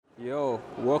Yo,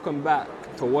 welcome back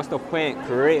to What's the Point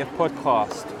Creative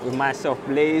Podcast with myself,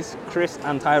 Blaze, Chris,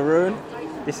 and Tyrone.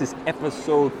 This is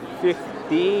episode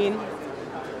 15. So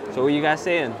what are you guys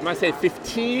saying? I might say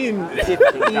 15. 15.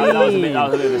 That was a bit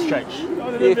of a stretch.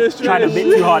 Trying a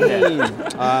bit too hard there.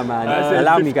 Ah man,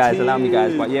 allow me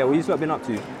guys. But yeah, what you lot been up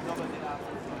to?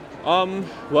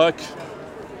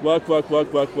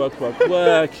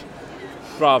 Work.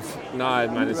 Bruv, nah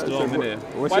man, it's long, innit?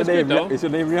 What's Why your name? though? Is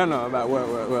your name Rihanna? About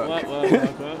work. Work.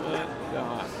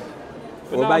 Yeah.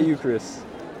 What about you, Chris?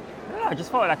 I just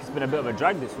felt like it's been a bit of a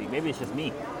drag this week. Maybe it's just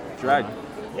me. Drag.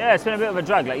 Yeah, it's been a bit of a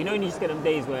drag. Like, you know when you just get them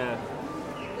days where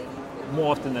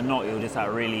more often than not you're just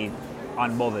like really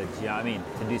unbothered, you know what I mean,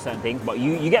 to do certain things. But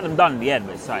you get them done in the end,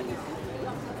 but it's like,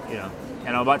 you know.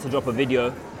 And I'm about to drop a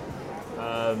video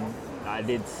I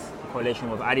did a coalition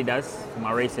with Adidas for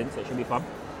my racing, so it should be fun.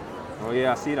 Oh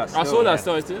yeah, I see that. Still. I saw that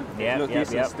story too. Yeah.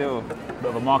 Still. Bit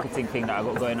of a marketing thing that I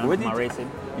got going on for my racing.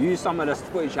 You used some of the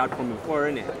footage you had from before,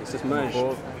 innit? It's just merged.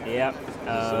 Yeah.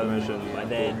 But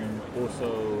then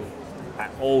also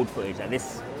old footage. Like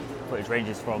this footage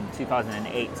ranges from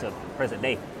 2008 to present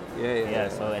day. Yeah.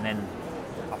 So and then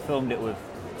I filmed it with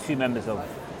two members of,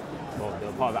 well, they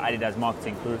were part of the Adidas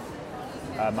marketing crew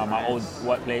at my old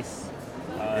workplace.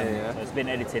 So it's been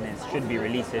editing and it should be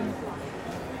releasing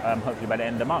hopefully by the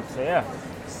end of the month. So yeah,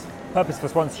 purpose for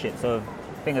sponsorship. So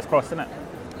fingers crossed, innit?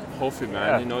 Hopefully,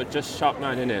 man. You know, just sharp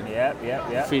man, innit?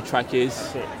 Yeah. Free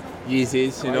trackers, Shit.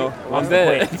 Yeezys, you know. What's I'm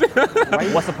there.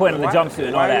 What's the point of the jumpsuit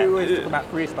and all Why are that? you always talking about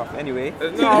free stuff anyway?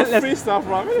 No, free stuff,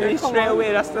 bro. Free straight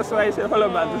away, that's why I said hello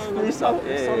man, just free stuff.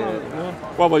 Yeah.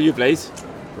 What about you, Blaze?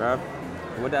 Bruv,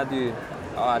 what did I do?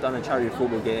 Oh, I done a charity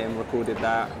football game, recorded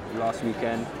that last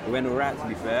weekend. It went alright to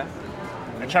be fair.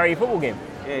 A charity football game?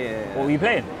 Yeah. What were you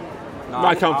playing? No,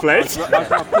 I can't play. I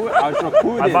was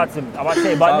recording. I'm about to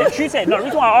say, but the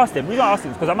reason why I asked him is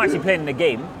because I'm actually playing the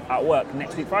game at work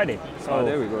next week Friday. So Oh,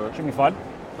 there we go. Should be fun.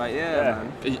 But yeah,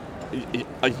 man.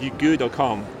 Are you good or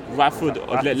calm? Right foot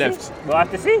or left? We'll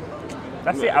have to see.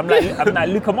 That's it. I'm like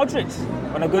Luka Modric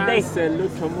on a good day.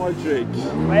 Luka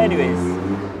Modric. But anyways,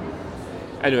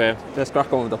 Anyway, Let's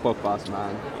crack on with the podcast,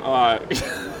 man. alright.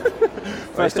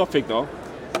 First topic though.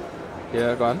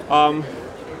 Yeah, go on.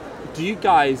 Do you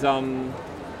guys, I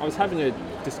was having a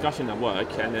discussion at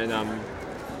work and then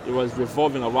it was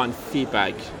revolving around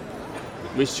feedback,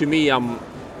 which to me,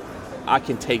 I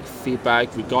can take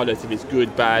feedback regardless if it's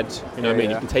good, bad, you know what I mean,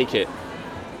 you can take it.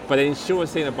 But then she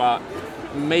was saying about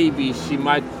maybe she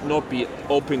might not be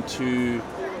open to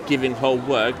giving her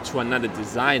work to another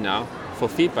designer for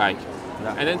feedback.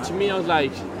 And then to me, I was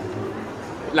like,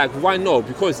 why not?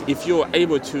 Because if you're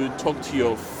able to talk to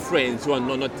your friends who are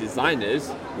not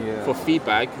designers for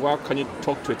feedback, why can't you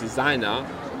talk to a designer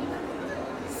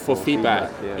for feedback?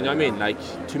 Yeah, you know what I mean?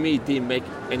 Like, to me, it didn't make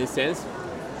any sense.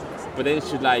 But then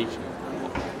she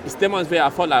it's the ones where I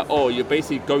felt like, oh, you're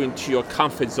basically going to your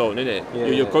comfort zone,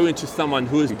 innit? You're going to someone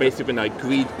who is basically going to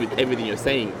agree with everything you're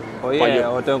saying.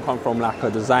 Or don't come from like a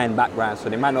design background, so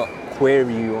they might not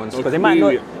query you on, because they might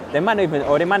not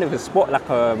even spot like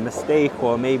a mistake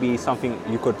or maybe something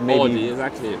you could maybe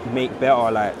make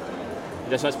better. Like,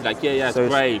 just be like, it's so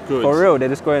great, good. For real, they're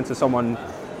just going to someone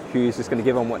who's just going to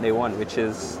give them what they want,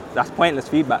 that's pointless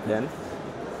feedback then.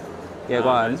 Yeah, go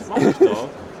on. It's rubbish though.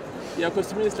 Yeah, because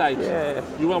to me it's like,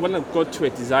 you want to go to a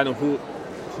designer who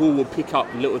will pick up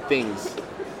little things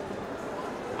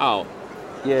out.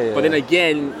 Yeah. But then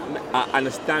again, I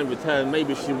understand with her,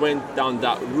 maybe she went down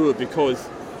that route because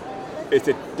it's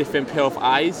a different pair of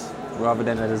eyes. Rather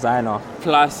than a designer.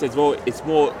 Plus, as well, it's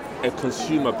more a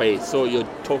consumer base, so you're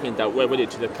talking that way with it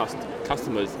to the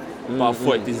customers. But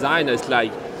for a designer, it's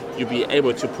like you'll be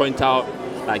able to point out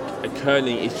like a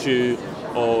curling issue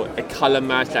or a color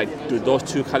match, like do those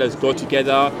two colors go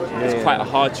together? It's quite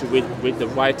hard to read the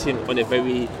writing on a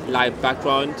very light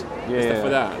background, stuff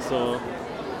like that. So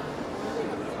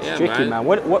yeah, tricky, man.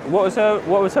 What was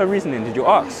her reasoning? Did you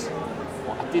ask?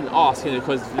 I didn't ask,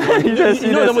 because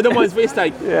you know the ones where it's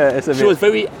like she was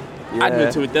very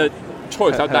adamant with the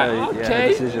choice. I was like,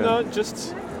 okay,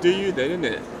 just do you then,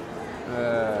 innit?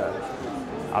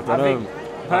 I think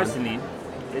personally,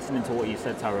 listening to what you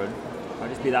said, Tyrone, I'll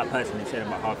just be that person who said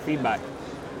about how feedback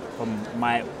from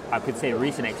my, I could say,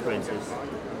 recent experiences.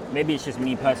 Maybe it's just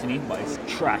me personally, but it's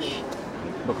trash.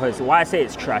 Because why I say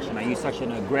it's trash, and I use such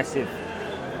an aggressive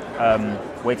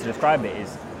way to describe it,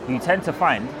 is you tend to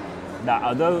find that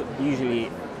although usually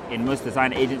in most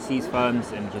design agencies,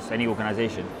 firms, and just any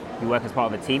organization, you work as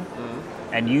part of a team,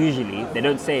 and usually, they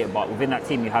don't say it, but within that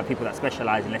team you have people that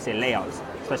specialize in, let's say, layouts,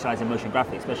 specialize in motion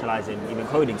graphics, specialize in even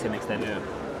coding to an extent.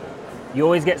 You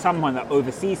always get someone that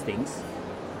oversees things,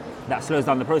 that slows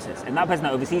down the process. And that person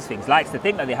that oversees things likes to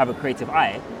think that they have a creative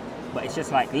eye, but it's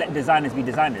just like, let designers be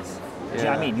designers. Do you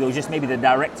know what I mean? You're just maybe the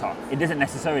director. It doesn't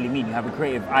necessarily mean you have a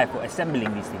creative eye for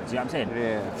assembling these things. Do you know what I'm saying?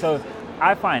 Yeah. So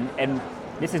I find, and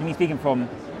this is me speaking from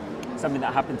something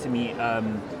that happened to me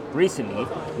recently,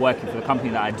 working for the company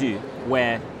that I do,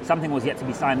 where something was yet to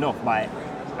be signed off by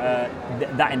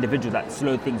that individual that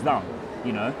slowed things down.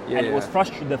 You know, and it was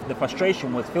the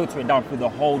frustration was filtering down through the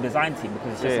whole design team,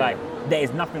 because it's just like, there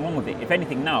is nothing wrong with it. If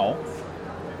anything, now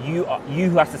you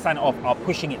who has to sign it off are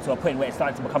pushing it to a point where it's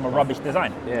starting to become a rubbish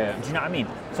design. Yeah. Do you know what I mean?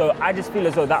 So I just feel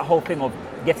as though that whole thing of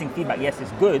getting feedback, yes,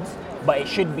 it's good, but it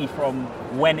should be from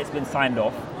when it's been signed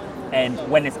off and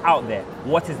when it's out there.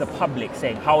 What is the public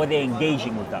saying? How are they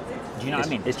engaging with that? Do you know what I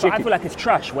mean? It's so tricky. I feel like it's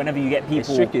trash whenever you get people.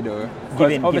 It's tricky though.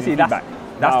 Giving Obviously, feedback.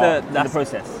 that's the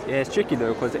process. Yeah, it's tricky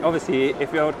though, because obviously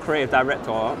if you're a creative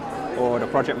director or the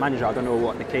project manager, I don't know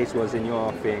what the case was in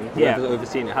your thing, whoever's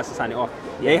overseeing it has to sign it off.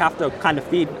 They have to kind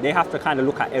of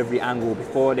look at every angle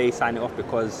before they sign it off,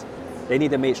 because they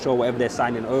need to make sure whatever they're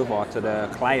signing over to the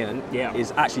client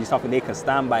is actually something they can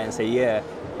stand by and say,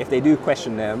 if they do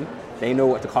question them, they know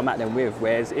what to come at them with.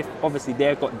 Whereas if obviously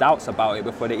they've got doubts about it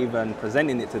before they're even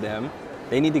presenting it to them,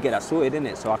 they need to get that sorted,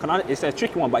 innit? So it's a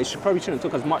tricky one, but it probably shouldn't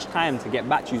have took as much time to get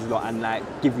back to you lot and like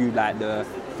give you like the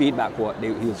feedback what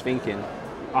he was thinking.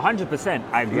 100%,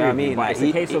 I agree. You know what I with mean? you, but Like, it's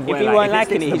a case of where if he like, weren't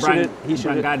if liking it, he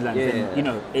should brand guidelines. Yeah. And, you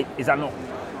know, is that not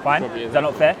fine? Is that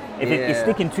not fair? If it's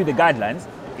sticking to the guidelines,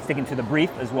 it's sticking to the brief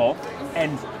as well.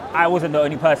 And I wasn't the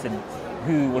only person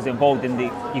who was involved in the,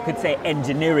 you could say,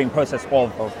 engineering process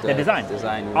of the design.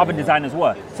 Other designers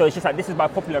were. So it's just like, this is my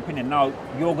popular opinion. Now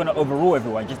you're going to overrule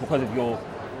everyone just because of your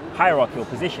hierarchical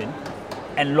position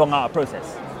and long out a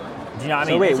process. Do you know what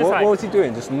I mean? So wait, what was he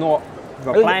doing? Just not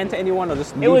replying to anyone, or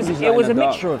just it was a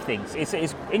mixture of things. It's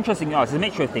interesting you ask. It's a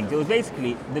mixture of things. It was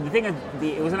basically the thing is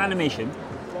it was an animation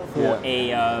for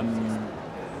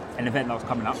an event that was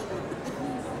coming up.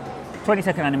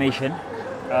 20-second animation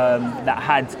that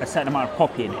had a certain amount of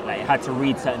copy in it. Like it had to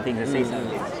read certain things and say certain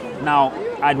things. Now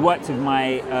I'd worked with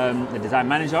my the design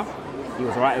manager. He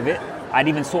was alright with it. I'd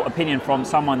even sought opinion from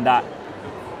someone that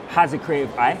has a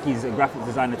creative eye. He's a graphic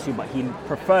designer too, but he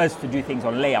prefers to do things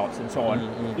on layouts and so on.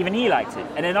 Even he liked it,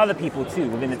 and then other people too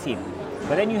within the team.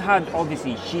 But then you had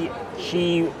obviously she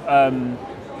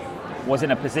was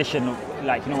in a position of,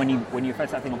 like, you know, when you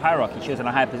first that thing of hierarchy, she was in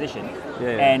a higher position,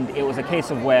 and it was a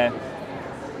case of where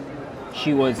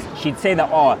she'd say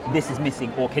that, this is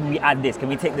missing, or can we add this, can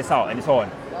we take this out, and so on.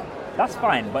 That's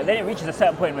fine, but then it reaches a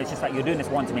certain point where it's just like you're doing this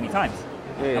one too many times.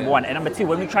 Number one, and number two,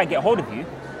 when we try and get hold of you,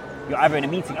 you're either in a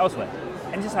meeting elsewhere,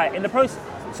 and it's just like in the process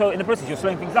you're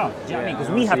slowing things down. Do you know what I mean? Because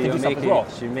we have to do stuff as well.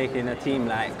 You're making a team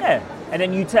like and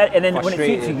then when it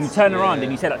suits you, you turn around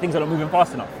and you say that things are not moving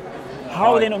fast enough.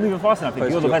 How are they not moving fast enough if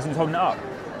you're the person who's holding it up?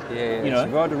 You know, if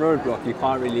you're the roadblock, you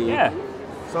can't really.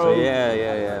 So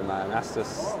man, that's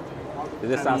just. It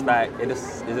just sounds like it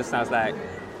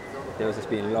was just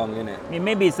being long, innit? I mean,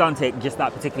 maybe it's down to just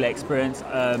that particular experience.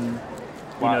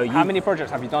 How many projects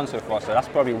have you done so far? So that's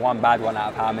probably one bad one out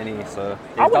of how many. So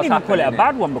I wouldn't even call it a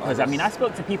bad one, because I mean I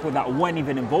spoke to people that weren't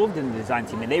even involved in the design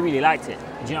team and they really liked it.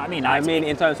 Do you know what I mean? I mean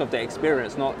in terms of the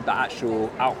experience, not the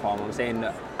actual outcome. I'm saying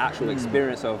the actual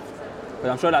experience of. But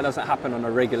I'm sure that doesn't happen on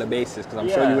a regular basis, because I'm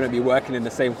sure you wouldn't be working in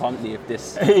the same company if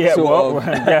this sort of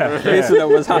incident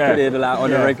was happening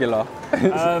on a regular.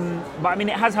 But I mean,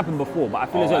 it has happened before, but I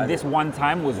feel as though this one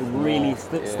time was really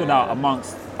stood out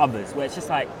amongst others, where it's just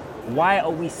like, why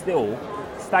are we still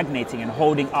stagnating and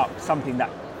holding up something that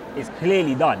is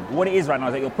clearly done? What it is right now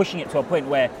is that you're pushing it to a point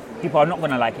where people are not going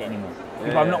to like it anymore.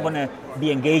 People are not going to be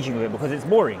engaging with it because it's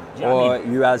boring. Do you know what I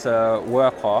mean? You as a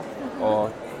worker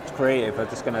or creative are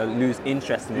just going to lose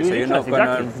interest in it, so you're not going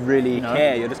to really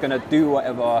care. You're just going to do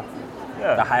whatever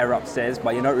the higher up says,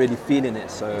 but you're not really feeling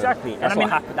it. So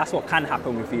that's what can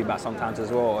happen with feedback sometimes as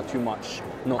well, or too much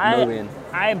not knowing.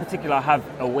 I in particular have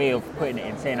a way of putting it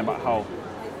and saying about how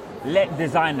let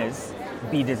designers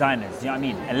be designers. Do you know what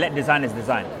I mean? And let designers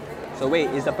design. So wait,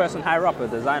 is the person higher up a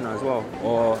designer as well,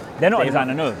 or they're not a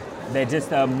designer? No. They're just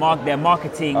they're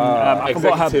marketing. I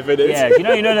forgot how. Yeah,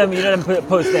 you know them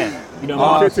post there. You know,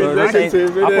 marketing. I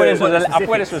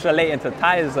thought this was relating to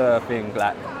Ty's thing,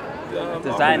 like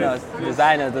designer,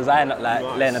 like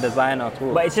letting a designer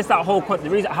talk. But it's just that whole the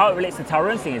reason how it relates to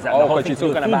Tyrone's thing is that the whole thing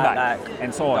talking about like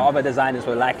and so on. The other designers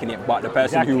were liking it, but the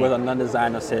person who was a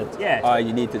non-designer said,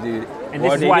 you need to do it. And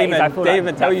this is why I feel they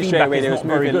even tell you straight away they was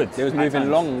moving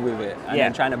long with it, and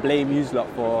then trying to blame you lot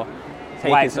for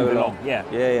taking so long.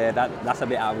 That's a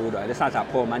bit out of order. This sounds like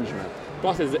poor management.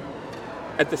 But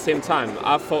at the same time,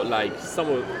 I felt like some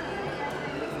of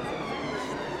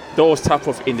those type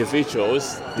of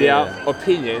individuals, their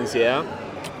opinions,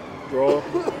 bro,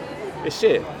 it's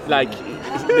shit. Like,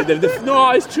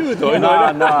 no, it's true though. No.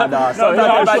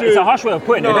 It's a harsh way of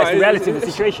putting it. That's the reality of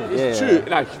the situation. It's true.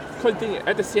 Like,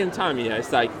 at the same time,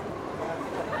 it's like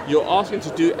you're asking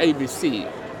to do ABC,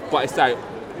 but it's like,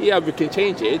 we can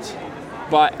change it,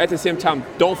 but at the same time,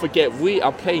 don't forget we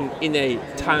are playing in a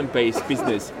time-based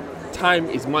business. Time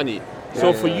is money.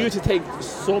 So for you to take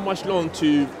so much long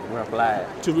to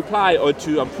reply or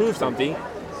to approve something,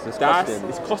 it's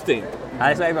costing.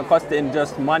 And it's not even costing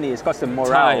just money, it's costing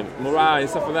morale. Time, morale and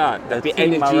stuff like that. The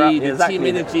energy, team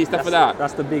energy, stuff like that.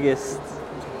 That's the biggest.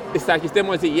 It's like if they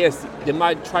want to say yes, they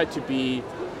might try to be,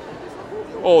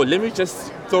 let me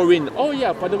just throw in,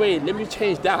 by the way, let me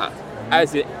change that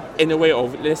as in a way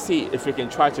of, let's see if we can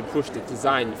try to push the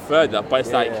design further. But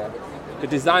it's the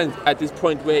design at this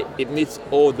point where it meets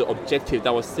all the objectives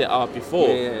that was set up before.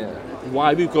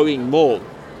 Why are we going more?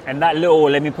 And that little,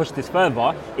 let me push this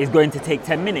further, is going to take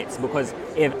 10 minutes because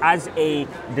if, as a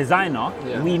designer,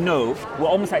 we know, we're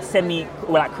almost like we're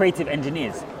like creative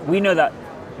engineers. We know that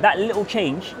little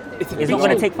change is not going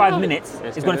to take 5 minutes,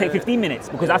 it's going to take 15 minutes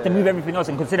because I have to move everything else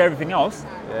and consider everything else,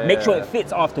 make sure it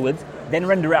fits afterwards, then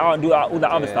render it out and do all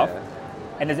that other stuff.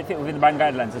 And does it fit within the brand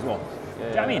guidelines as well? Do you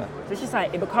know what I mean? So it's just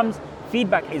like,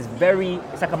 feedback is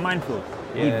it's like a minefield.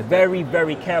 Be very,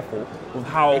 very careful with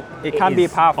how it can be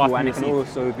powerful and it can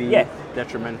also be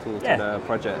detrimental to the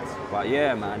project. But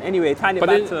man. Anyway, tying it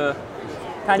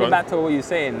back to what you're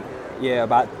saying,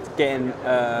 about getting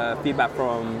feedback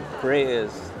from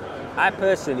creators. I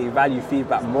personally value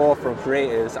feedback more from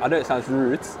creators. I know it sounds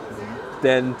rude,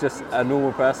 than just a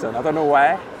normal person. I don't know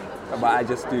why, but I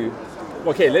just do.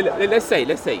 Okay, let's say,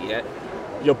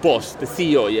 your boss, the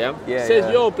CEO,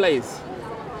 says, yo, Blaze,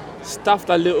 stuff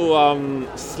that little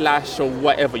slash or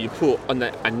whatever you put on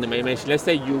the animation. Let's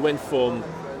say you went from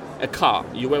a car,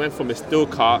 you went from a still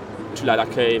car to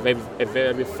like a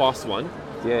very fast one.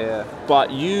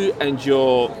 But you and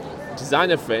your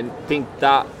designer friend think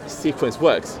that sequence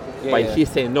works, but he's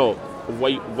saying no.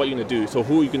 What you gonna do? So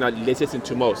who are you gonna listen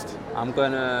to most? I'm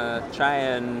gonna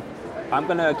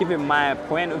give him my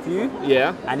point of view.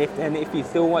 And if he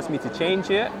still wants me to change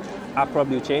it, I'll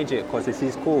probably change it because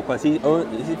he's cool. Because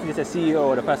if he's a CEO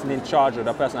or the person in charge or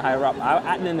the person higher up,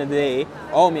 at the end of the day,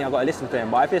 I gotta listen to him.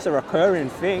 But if it's a recurring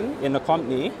thing in the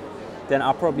company, then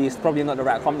it's probably not the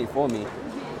right company for me.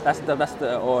 That's the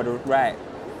right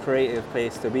creative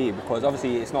place to be, because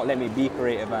obviously it's not letting me be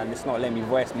creative and it's not letting me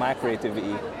voice my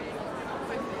creativity.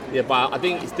 Yeah, but I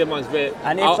think it's the ones where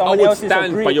I would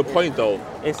stand by your point though.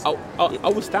 I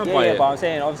would stand by it. But I'm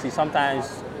saying obviously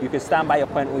sometimes you can stand by your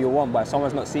point all you want, but if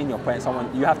someone's not seeing your point,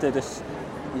 you have to just,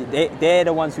 they're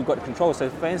the ones who got the control. So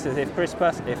for instance, if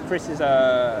Chris's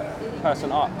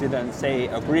person up didn't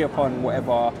agree upon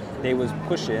whatever they was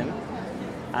pushing,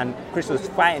 and Chris was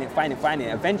fighting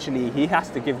it, eventually he has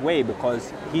to give way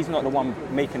because he's not the one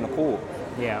making the call.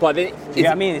 But then, you know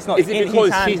what I mean? It's not. Is it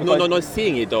because he's not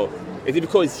seeing it though? Is it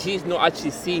because he's not actually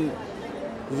seeing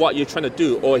what you're trying to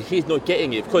do, or he's not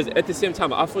getting it? Because at the same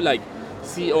time, I feel like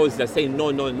CEOs that say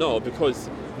no, because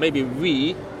maybe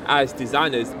we as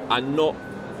designers are not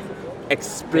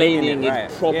explaining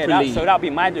it properly. So that'll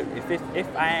be my if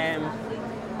I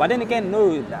am. But then again,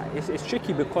 no, it's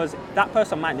tricky because that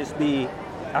person might just be.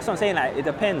 That's what I'm saying. Like, it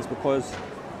depends, because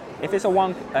if it's a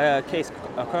one case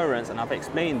occurrence and I've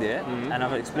explained it and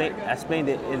I've explained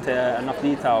it into enough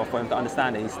detail for him to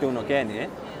understand it, he's still not getting it.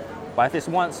 But if it's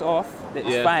once off,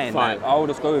 it's fine. Like, I'll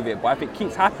just go with it. But if it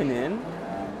keeps happening,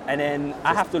 and then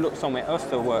I have to look somewhere else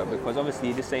to work, because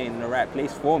obviously this ain't the right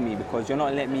place for me, because you're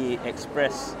not letting me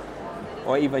express,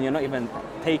 or even you're not even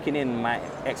taking in my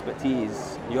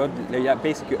expertise. You're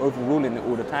basically overruling it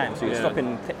all the time. So you're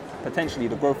stopping potentially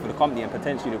the growth of the company and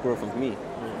potentially the growth of me.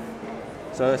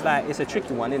 So it's a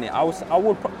tricky one, isn't it? I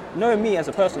would knowing me as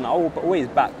a person, I will always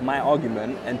back my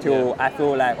argument until I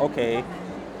feel like, okay,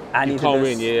 I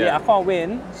can't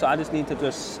win, so I just need to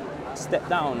just step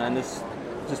down and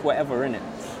just whatever in it.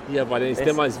 Yeah, but then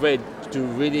it's very to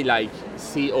really like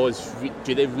CEOs.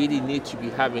 Do they really need to be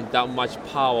having that much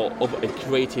power over a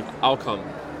creative outcome?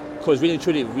 Because really,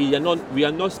 truly, we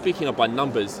are not speaking about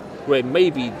numbers where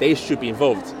maybe they should be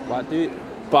involved.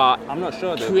 But I'm not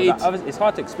sure though. It's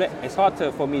hard to explain. It's hard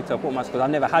for me to put myself, because I've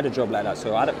never had a job like that.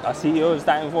 So are CEOs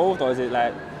that involved, or is it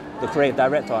like the creative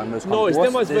director and those companies? No,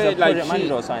 it's them as very like project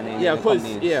manager or signing.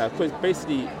 Because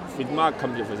basically with my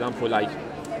company, for example, like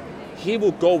he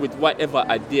will go with whatever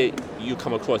idea you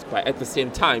come across, but at the same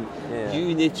time,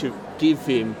 you need to give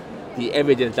him the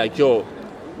evidence. Like, yo,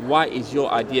 why is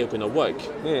your idea going to work?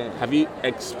 Have you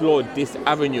explored this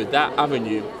avenue, that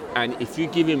avenue? And if you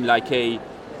give him like a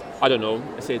I don't know,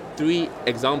 let's say 3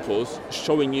 examples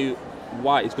showing you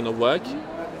why it's going to work,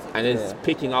 and then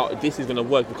picking out this is going to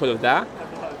work because of that,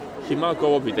 he might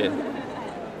go up with it.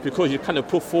 Because you kind of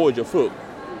put forward your foot.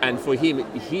 And for him,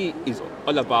 he is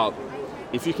all about,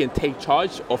 if you can take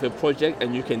charge of a project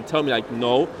and you can tell me like,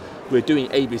 no, we're doing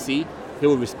ABC, he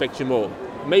will respect you more.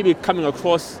 Maybe coming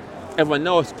across everyone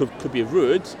else could be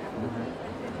rude,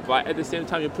 but at the same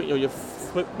time, you're putting your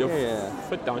foot down,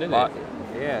 innit?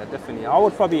 Yeah, definitely. I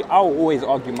will always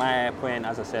argue my point,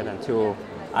 as I said, until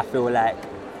I feel like,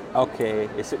 okay,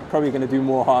 it's probably going to do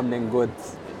more harm than good.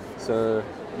 So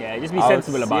yeah, just be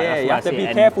sensible about it. Yeah, you have to be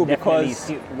careful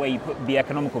because be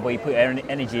economical where you put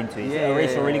energy into it. Is it a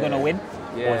race you're really going to win?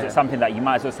 Or is it something that you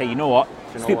might as well say, you know what,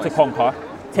 stoop to conquer,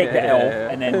 take the L,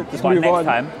 and then just next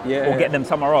time, or get them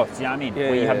somewhere else, you know what I mean?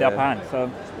 Where you have the upper hand.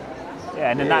 So,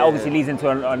 and then that obviously leads into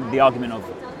the argument of,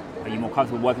 are you more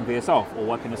comfortable working for yourself or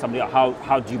working with somebody else?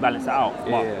 How do you balance that out?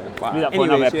 But do that for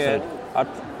another episode. I'd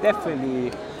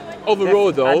definitely...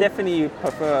 Overall, though, I definitely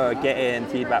prefer getting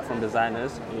feedback from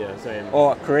designers,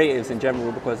 or creatives in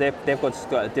general, because they've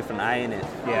got a different eye in it.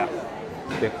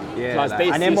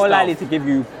 And they're more likely to give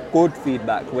you good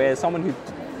feedback. Where someone who's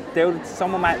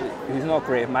not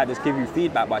creative might just give you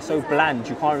feedback, but it's so bland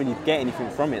you can't really get anything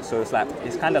from it. So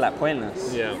it's kind of like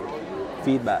pointless.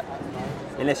 Feedback,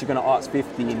 unless you're going to ask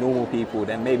 50 normal people,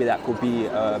 then maybe that could be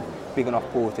a big enough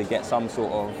pool to get some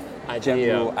sort of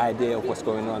general idea of what's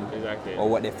going on, or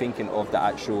what they're thinking of the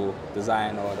actual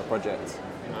design or the project.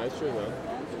 No, it's true though.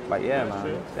 But yeah,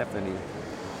 man, definitely.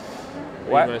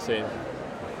 What am I saying?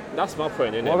 That's my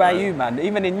point, innit? What about you, man?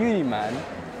 Even in uni, man,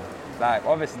 like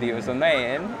obviously it was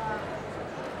annoying.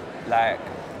 Like,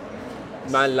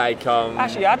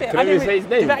 actually, I didn't say his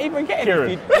name. Did I even get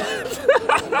any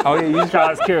feedback? Oh yeah, you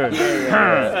shout out Kieran.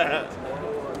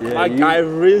 My guy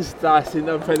rinsed us in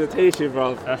the presentation,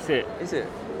 bro. That's it. Is it?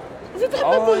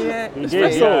 Oh yeah, he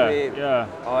did. Yeah.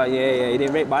 Oh yeah, he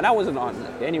didn't rate, but that wasn't on.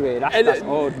 Anyway, that's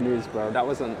old news, bro. That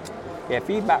wasn't. Yeah,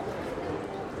 feedback.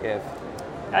 Yeah.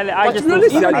 And I just even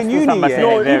in uni,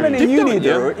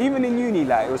 even in uni,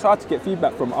 like it was hard to get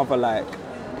feedback from other like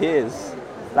peers.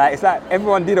 Like it's like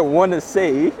everyone didn't want to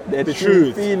say their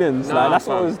true feelings. That's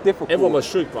what was difficult. Everyone was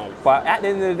shook, bro. But at the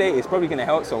end of the day, it's probably gonna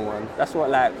help someone. That's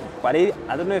what but I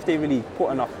don't know if they really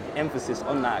put enough emphasis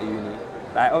on that at uni.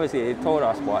 Like obviously they told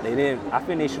us, but they didn't. I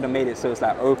think they should have made it so it's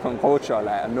like open culture,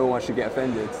 like and no one should get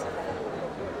offended.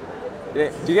 Yeah,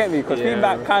 do you get me? Because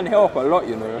feedback can help a lot,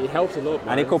 you know. It helps a lot,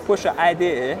 man. And it could push an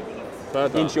idea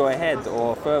further into your head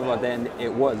or further than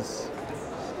it was.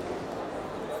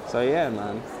 So yeah,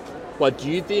 man. But do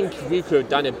you think we could have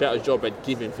done a better job at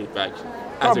giving feedback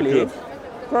as a group?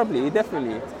 Probably,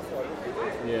 definitely.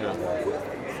 Yeah.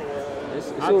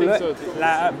 I think so.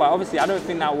 Like, but obviously, I don't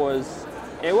think that was.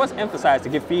 It was emphasized to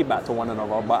give feedback to one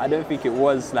another, but I don't think it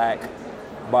was at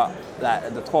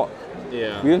the top.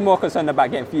 Yeah. We were more concerned about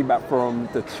getting feedback from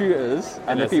the tutors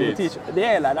and the people teach.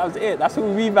 Yeah, like that was it. That's who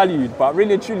we valued. But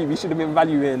really and truly, we should have been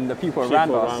valuing the people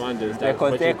around us.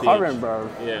 Because they're current, bro.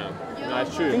 Yeah. No,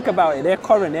 that's true. Think about it. They're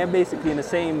current. They're basically in the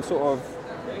same sort of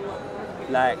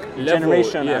level,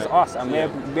 generation as us, and we're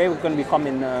going to be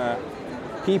becoming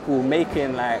people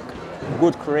making like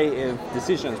good creative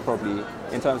decisions probably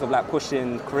in terms of like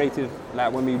pushing creative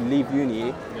like when we leave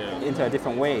uni into a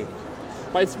different way.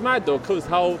 But it's mad though, because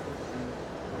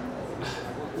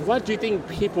what do you think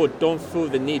people don't feel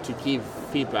the need to give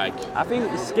feedback? I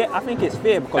think it's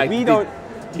fair because like we don't.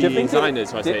 The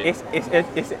designers, I say.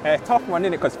 It's a tough one,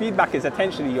 isn't it? Because feedback is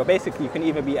essentially you can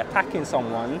either be attacking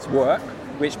someone's work,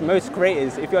 which most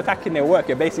creators, if you're attacking their work,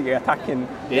 you're basically attacking.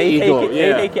 They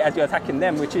take it as you're attacking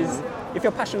them, which is if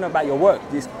you're passionate about your work,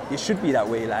 it should be that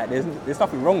way. Like there's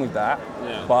nothing wrong with that.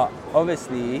 Yeah. But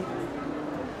obviously,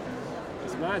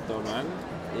 it's mad though, man.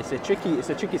 It's a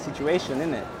tricky situation,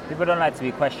 isn't it? People don't like to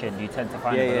be questioned. You tend to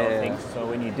find a lot of things. So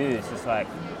when you do, it's just like,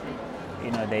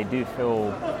 you know, they do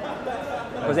feel.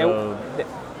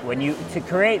 To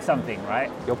create something, right?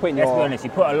 You're putting Let's be honest,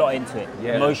 you put a lot into it,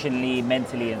 Yeah. emotionally,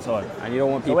 mentally, and so on. And you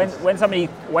don't want people. So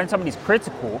when somebody's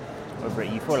critical over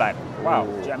it, you feel like, wow.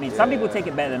 Do you know what I mean? Some people take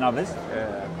it better than others.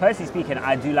 Yeah. Personally speaking,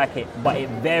 I do like it, but it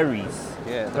varies.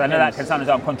 Yeah. Because I know that can sound as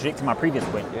though I'm contradicting my previous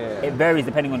point. Yeah. It varies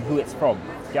depending on who it's from. Do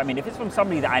you know what I mean? If it's from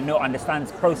somebody that I know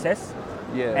understands process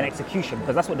and execution,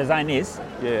 because that's what design is,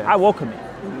 I welcome it.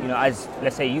 You know, as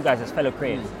let's say you guys as fellow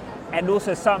creators. And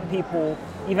also some people,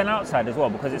 even outside as well,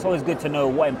 because it's always good to know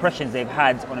what impressions they've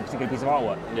had on a particular piece of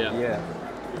artwork. Yeah.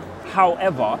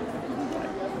 However,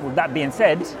 with that being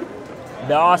said,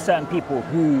 there are certain people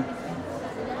who,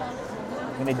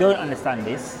 when they don't understand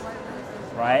this,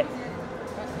 right,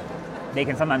 they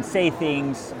can sometimes say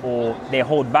things or they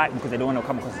hold back because they don't want to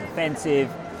come across as offensive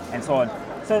and so on.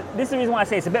 So this is the reason why I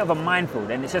say it's a bit of a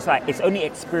minefield, and it's just like it's only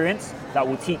experience that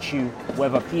will teach you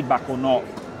whether feedback or not.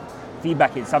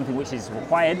 Feedback is something which is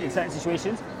required in certain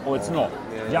situations or it's not.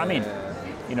 Do you know what I mean?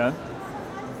 You know?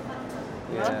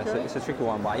 Yeah, it's a tricky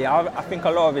one, but yeah, I think a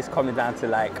lot of it's coming down to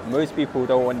like most people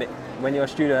don't want it, when you're a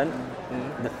student,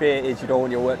 the fear is you don't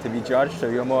want your work to be judged, so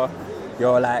you're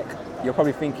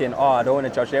probably thinking, oh, I don't want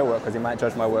to judge their work because they might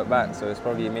judge my work back, so it's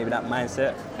probably maybe that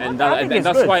mindset. And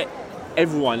that's why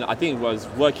everyone, I think, was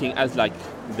working as like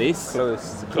this.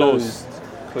 Closed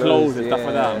and stuff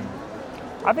like that.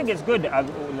 I think it's good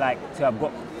like to have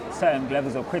got certain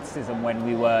levels of criticism when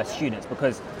we were students,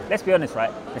 because let's be honest,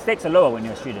 right? The stakes are lower when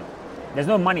you're a student. There's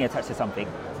no money attached to something.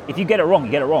 If you get it wrong,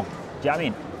 you get it wrong. Do you know what I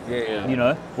mean? Yeah. You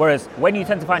know? Whereas when you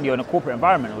tend to find you're in a corporate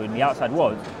environment or in the outside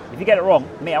world, if you get it wrong,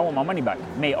 mate, I want my money back.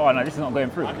 Mate, oh no, this is not going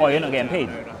through. Oh, you're not getting paid.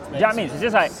 Do you know what I mean? So it's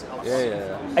just like,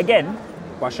 again,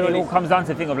 but surely, it all comes down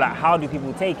to the thing of like, how do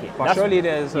people take it? But surely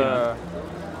there's, I'm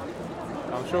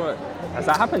sure, has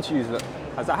that happened to you?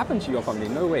 Has that happened to your company?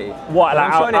 No way. What,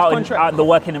 like out the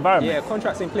working environment? Yeah,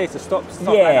 contracts in place to stop like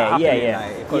that happening.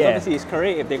 Like, because obviously it's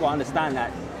creative, they got to understand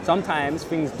that sometimes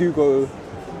things do go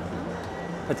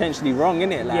potentially wrong,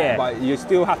 innit? Like, but you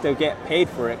still have to get paid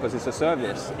for it because it's a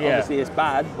service. Obviously it's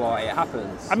bad, but it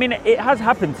happens. I mean, it has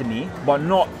happened to me, but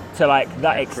not to like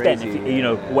that extent, crazy, you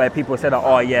know, where people said,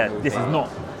 oh yeah, this is not,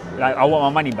 like I want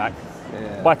my money back.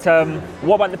 But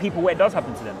what about the people where it does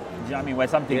happen to them? Do you know what I mean? Where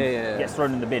something gets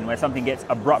thrown in the bin, where something gets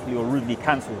abruptly or rudely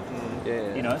cancelled.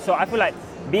 You know, so I feel like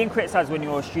being criticised when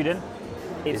you're a student,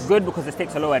 it's good because the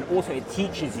stakes are low, and also it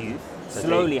teaches you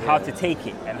slowly how to take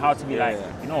it and how to be like,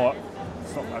 you know what?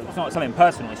 It's not something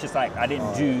personal. It's just like I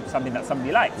didn't do something that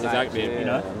somebody likes. Exactly. You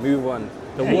know, move on.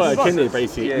 The work, isn't it?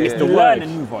 Basically, it's the learn work.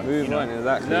 and move on. Move on,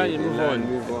 exactly. Learn and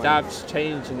move on. Adapt,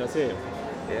 change, and that's it.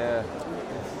 Yeah.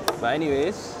 But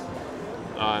anyways,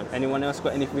 anyone else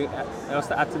got anything else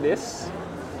to add to this?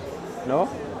 No?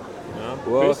 No.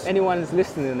 Well, if anyone's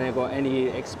listening and they got any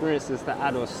experiences to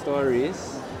add or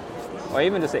stories, or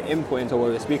even just an input into what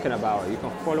we're speaking about, you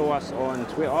can follow us on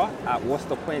Twitter at What's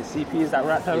the Point CP. Is that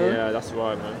right, Tyrone? Yeah, that's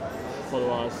right, man. Follow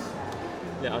us,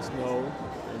 let us know,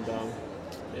 and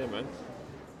yeah, man.